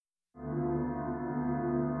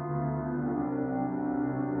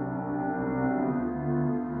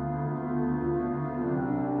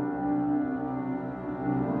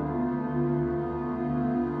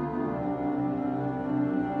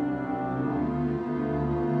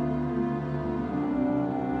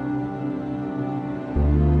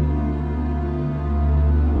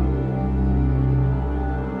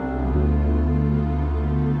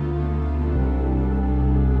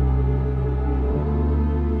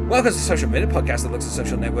Welcome to Social Minute, podcast that looks at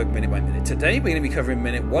social network minute by minute. Today we're going to be covering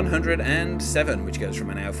minute 107, which goes from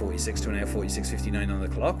an hour 46 to an hour 46:59 on the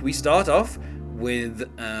clock. We start off with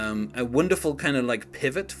a wonderful kind of like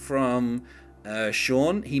pivot from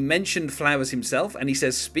Sean. He mentioned flowers himself, and he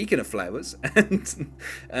says, speaking of flowers, and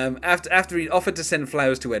after he offered to send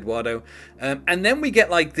flowers to Eduardo, and then we get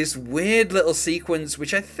like this weird little sequence,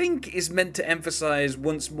 which I think is meant to emphasize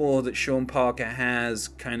once more that Sean Parker has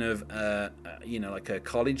kind of like a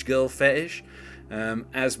college girl fetish,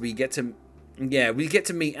 as we get to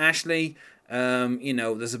meet Ashley.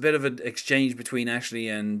 There's a bit of an exchange between Ashley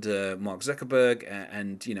and Mark Zuckerberg,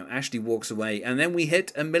 and Ashley walks away, and then we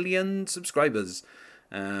hit 1 million subscribers,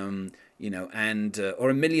 or 1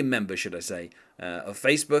 million members, should I say, of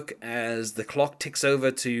Facebook, as the clock ticks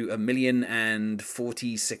over to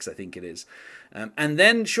 1,046,000, I think it is. And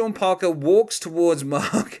then Sean Parker walks towards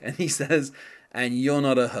Mark, and he says, "And you're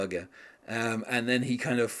not a hugger." And then he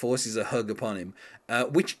kind of forces a hug upon him,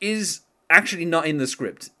 which is actually not in the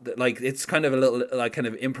script. Like, it's kind of a little like kind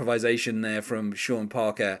of improvisation there from Sean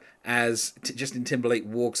Parker as Justin Timberlake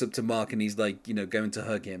walks up to Mark, and he's like, going to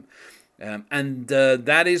hug him. And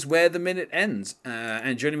that is where the minute ends.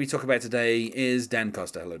 And joining me to talk about today is Dan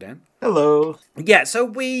Costa. Hello, Dan. Hello. Yeah, so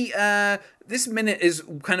we this minute is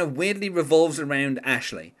kind of weirdly revolves around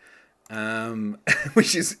Ashley.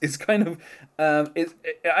 Which is kind of I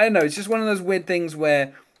don't know, it's just one of those weird things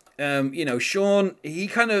where Sean,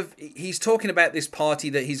 he's talking about this party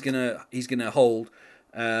that he's gonna hold,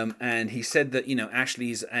 and he said that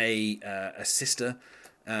Ashley's a sister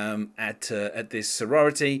at this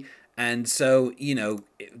sorority, and so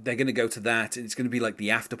they're gonna go to that, and it's gonna be like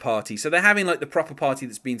the after party. So they're having like the proper party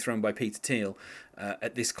that's been thrown by Peter Thiel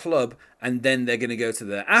at this club, and then they're gonna go to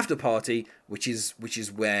the after party, which is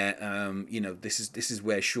where this is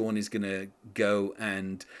where Sean is gonna go,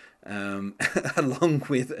 and along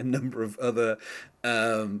with a number of other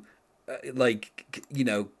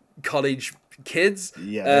college kids.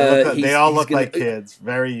 Yeah, they all look like kids,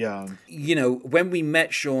 very young. When we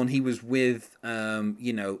met Sean, he was with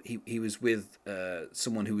he was with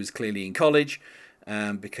someone who was clearly in college,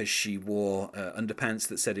 because she wore underpants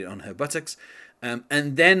that said it on her buttocks.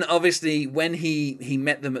 And then, obviously, when he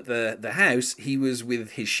met them at the house, he was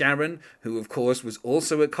with his Sharon, who, of course, was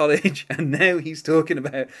also at college. And now he's talking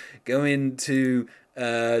about going to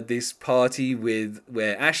this party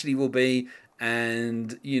where Ashley will be.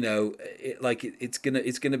 And, it's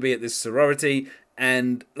gonna be at this sorority.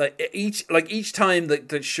 And, each time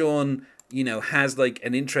that Sean, has,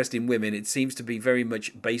 an interest in women, it seems to be very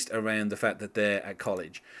much based around the fact that they're at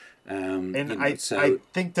college. I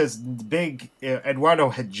think this big Eduardo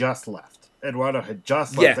had just left.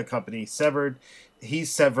 The company,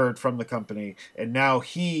 he's severed from the company, and now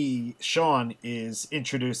Sean is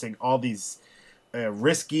introducing all these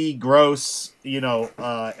risky, gross,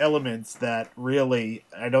 elements that really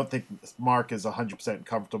I don't think Mark is 100%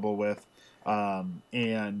 comfortable with.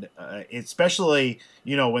 And especially,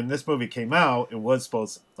 when this movie came out, it was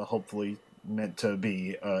supposed to hopefully meant to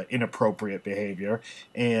be inappropriate behavior,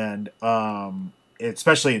 and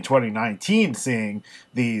especially in 2019, seeing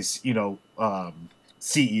these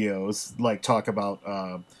CEOs talk about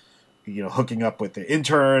hooking up with the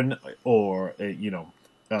intern, or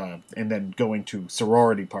and then going to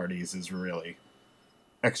sorority parties is really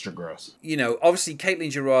extra gross. Obviously Caitlin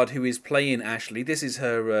Gerard, who is playing Ashley, this is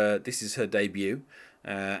her debut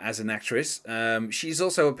as an actress. She's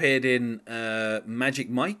also appeared in Magic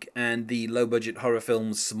Mike and the low-budget horror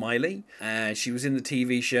film Smiley. She was in the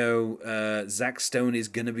TV show Zack Stone is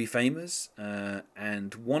Gonna Be Famous,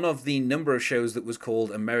 and one of the number of shows that was called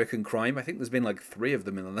American Crime. I think there's been 3 of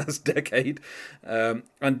them in the last decade, on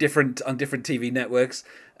different TV networks.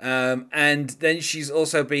 And then she's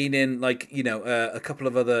also been in a couple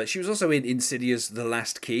of other. She was also in Insidious: The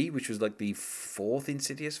Last Key, which was the 5th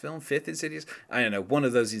Insidious. I don't know, one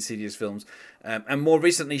of those Insidious films. And more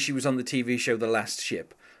recently, she was on the TV show The Last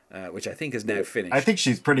Ship, which I think is now finished. I think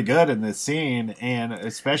she's pretty good in this scene, and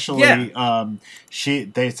especially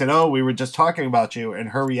they said, "Oh, we were just talking about you," and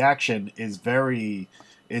her reaction is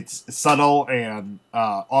it's subtle and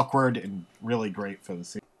awkward and really great for the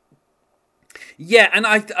scene. Yeah, and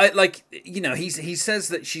I he says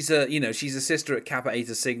that she's a sister at Kappa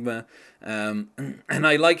Eta Sigma, and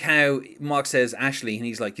I like how Mark says Ashley, and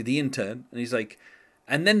he's like, "You're the intern," and he's like,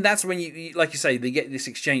 and then that's when you like you say, they get this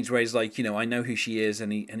exchange where he's like, I know who she is,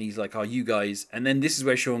 and he's like, "Are you guys?" And then this is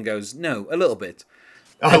where Sean goes, "No, a little bit."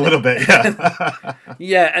 A little bit, yeah.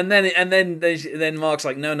 Yeah, and then Mark's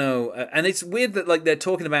like, no, and it's weird that they're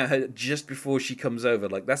talking about her just before she comes over.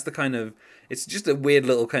 That's the kind of, it's just a weird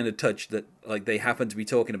little kind of touch that they happen to be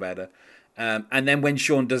talking about her. And then when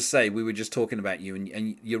Sean does say, "We were just talking about you,"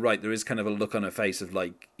 and you're right, there is kind of a look on her face of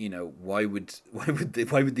like, why would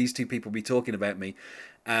these two people be talking about me?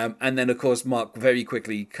 And then of course Mark very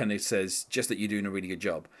quickly kind of says, "Just that you're doing a really good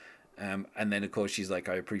job." And then of course she's like,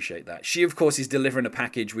 "I appreciate that." She of course is delivering a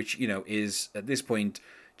package which is at this point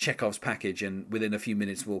Chekhov's package, and within a few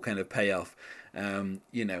minutes will kind of pay off. In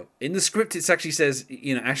the script it actually says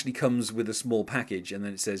Ashley comes with a small package, and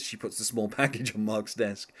then it says she puts the small package on Mark's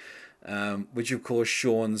desk. Which of course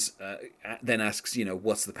Sean's then asks,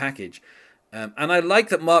 what's the package? And I like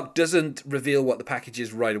that Mark doesn't reveal what the package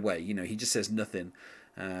is right away. He just says nothing.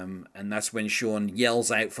 And that's when Sean yells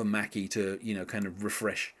out for Mackie to, kind of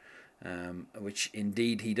refresh, which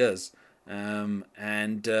indeed he does. Jared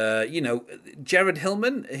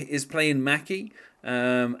Hillman is playing Mackie.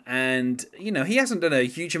 And he hasn't done a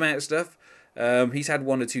huge amount of stuff. He's had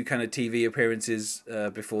one or two kind of TV appearances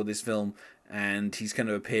before this film. And he's kind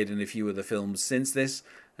of appeared in a few other films since this.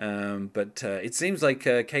 But it seems like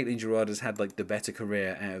Caitlin Gerard has had like the better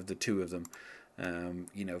career out of the two of them,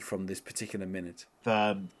 from this particular minute.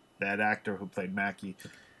 That actor who played Mackie.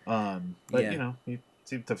 He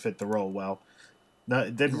seemed to fit the role well.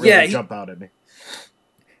 It didn't really jump out at me.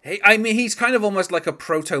 He's kind of almost like a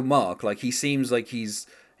proto-Mark. Like, he seems like he's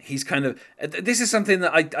kind of... This is something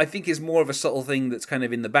that I think is more of a subtle thing that's kind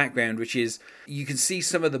of in the background, which is you can see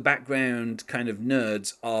some of the background kind of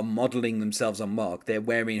nerds are modeling themselves on Mark. They're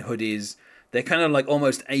wearing hoodies. They're kind of like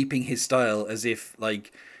almost aping his style, as if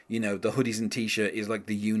like, the hoodies and t-shirt is like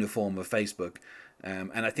the uniform of Facebook.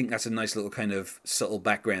 And I think that's a nice little kind of subtle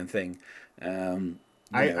background thing.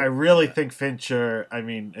 I really think Fincher,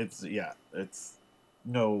 it's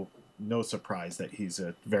no surprise that he's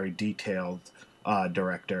a very detailed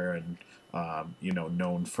director and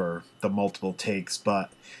known for the multiple takes, but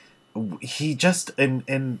he just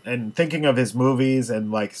in thinking of his movies, and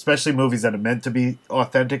like especially movies that are meant to be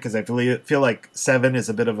authentic, because I feel like Seven is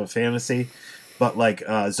a bit of a fantasy, but like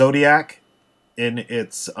Zodiac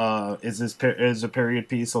is a period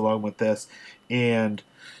piece along with this, and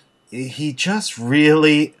he just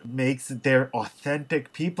really makes it they're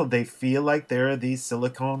authentic people. They feel like they're these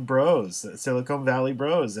Silicon Valley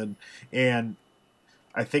bros, and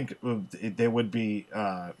I think there would be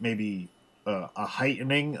maybe a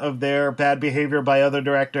heightening of their bad behavior by other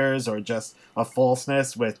directors, or just a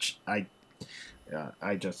falseness, which I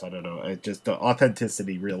don't know. The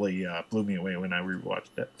authenticity really blew me away when I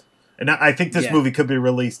rewatched it. And I think this movie could be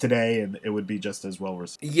released today, and it would be just as well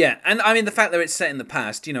received. Yeah, and the fact that it's set in the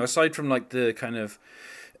past, aside from like the kind of,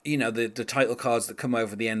 the title cards that come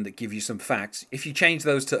over the end that give you some facts, if you change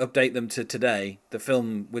those to update them to today, the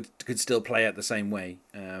film could still play out the same way,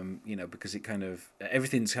 because it kind of,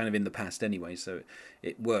 everything's kind of in the past anyway, so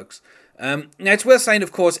it works. Now, it's worth saying,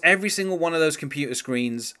 of course, every single one of those computer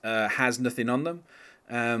screens has nothing on them.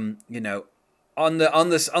 On the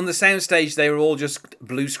soundstage, they were all just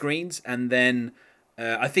blue screens, and then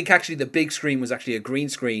I think actually the big screen was actually a green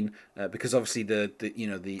screen because obviously the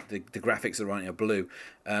graphics are on it are blue.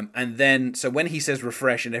 And then so when he says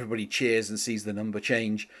refresh and everybody cheers and sees the number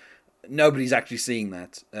change, nobody's actually seeing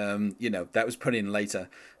that. That was put in later.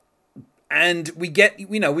 And we get,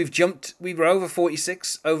 we were over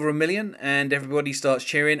 46, over 1 million, and everybody starts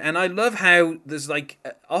cheering. And I love how there's like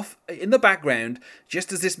off in the background,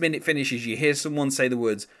 just as this minute finishes, you hear someone say the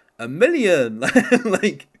words, 1 million,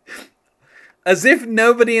 like as if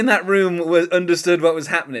nobody in that room understood what was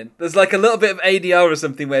happening. There's like a little bit of ADR or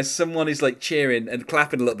something where someone is like cheering and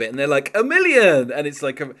clapping a little bit, and they're like, 1 million, and it's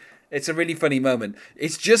like it's a really funny moment.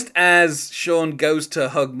 It's just as Sean goes to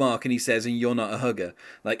hug Mark and he says, and you're not a hugger.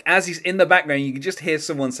 Like, as he's in the background, you can just hear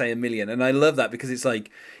someone say 1 million. And I love that because it's like,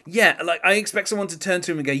 like I expect someone to turn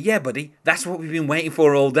to him and go, yeah, buddy, that's what we've been waiting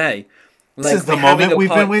for all day. Like, this is the moment we've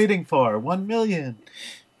been waiting for. 1 million.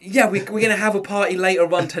 Yeah, we're going to have a party later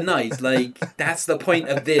on tonight. Like, that's the point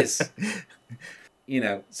of this.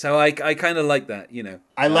 So I kind of like that,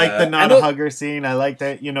 I like the not-a-hugger scene. I like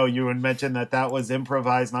that, you had mentioned that was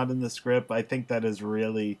improvised, not in the script. I think that is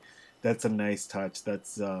really, that's a nice touch.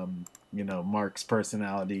 That's, Mark's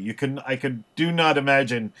personality. I could do not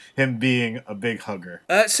imagine him being a big hugger.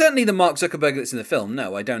 Certainly the Mark Zuckerberg that's in the film,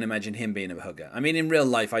 no, I don't imagine him being a hugger. I mean, in real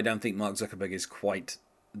life, I don't think Mark Zuckerberg is quite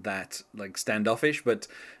that, like, standoffish, but...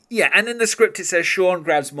 Yeah, and in the script it says Sean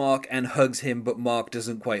grabs Mark and hugs him, but Mark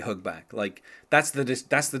doesn't quite hug back. Like, that's the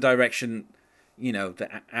direction,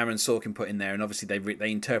 that Aaron Sorkin put in there, and obviously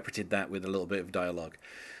they interpreted that with a little bit of dialogue,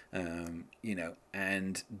 and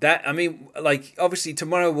that, I mean, like, obviously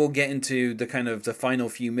tomorrow we'll get into the kind of the final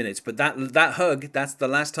few minutes, but that hug, that's the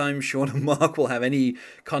last time Sean and Mark will have any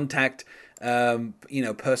contact,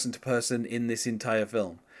 person to person in this entire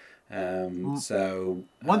film. So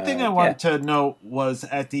one thing I wanted to note was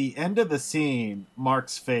at the end of the scene,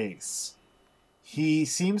 Mark's face. He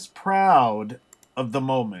seems proud of the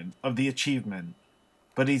moment, of the achievement,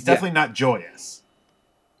 but he's definitely not joyous.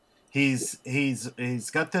 He's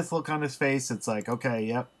got this look on his face. It's like,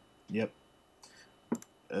 okay, yep.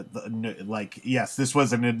 Like, yes, this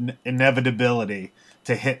was an inevitability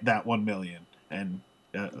to hit that 1 million, and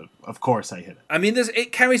of course I hit it. I mean,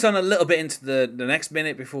 it carries on a little bit into the next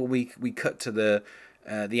minute before we cut to the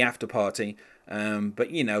after party.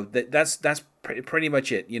 But you know that's pretty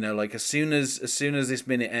much it. You know, like as soon as this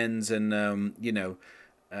minute ends, and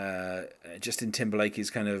Justin Timberlake is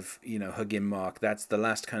kind of hugging Mark. That's the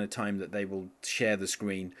last kind of time that they will share the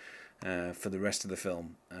screen for the rest of the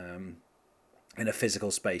film, in a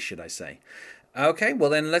physical space, should I say? Okay, well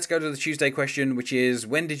then let's go to the Tuesday question, which is,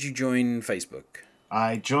 when did you join Facebook?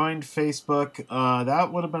 I joined Facebook.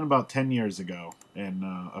 That would have been about 10 years ago, and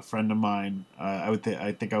a friend of mine. I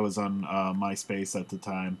think I was on MySpace at the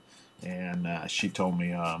time, and she told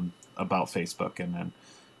me about Facebook, and then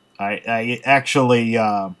I actually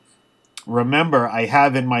remember I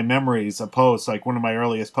have in my memories a post, like one of my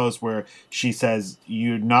earliest posts, where she says,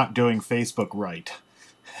 "You're not doing Facebook right."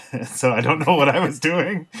 So I don't know what I was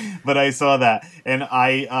doing, but I saw that, and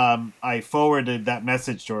I forwarded that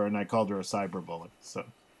message to her, and I called her a cyberbully. So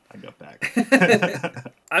I got back.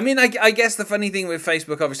 I mean, I guess the funny thing with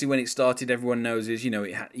Facebook, obviously, when it started, everyone knows is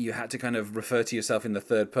you had to kind of refer to yourself in the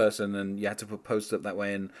third person, and you had to put posts up that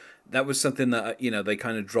way, and that was something that they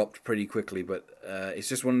kind of dropped pretty quickly. But it's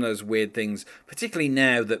just one of those weird things, particularly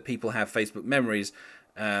now that people have Facebook memories.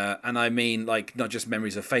 And I mean, like, not just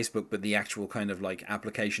memories of Facebook, but the actual kind of like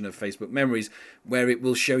application of Facebook memories, where it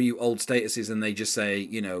will show you old statuses and they just say,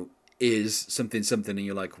 is something, and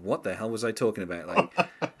you're like, what the hell was I talking about? Like,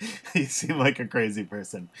 you seem like a crazy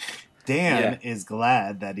person. Dan is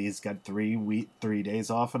glad that he's got 3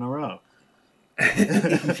 days off in a row.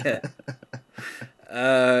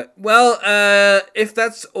 If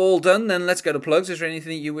that's all done, then let's go to plugs. Is there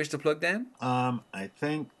anything you wish to plug, Dan? I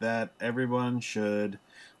think that everyone should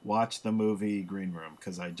watch the movie Green Room,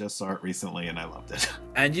 because I just saw it recently and I loved it.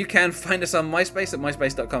 And you can find us on MySpace at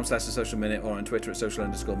myspace.com/thesocialminute, or on Twitter at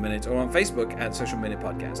social_minute, or on Facebook at Social Minute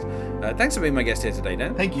Podcast. Thanks for being my guest here today,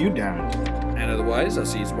 Dan. Thank you, Darren. And otherwise, I'll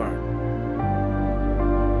see you tomorrow.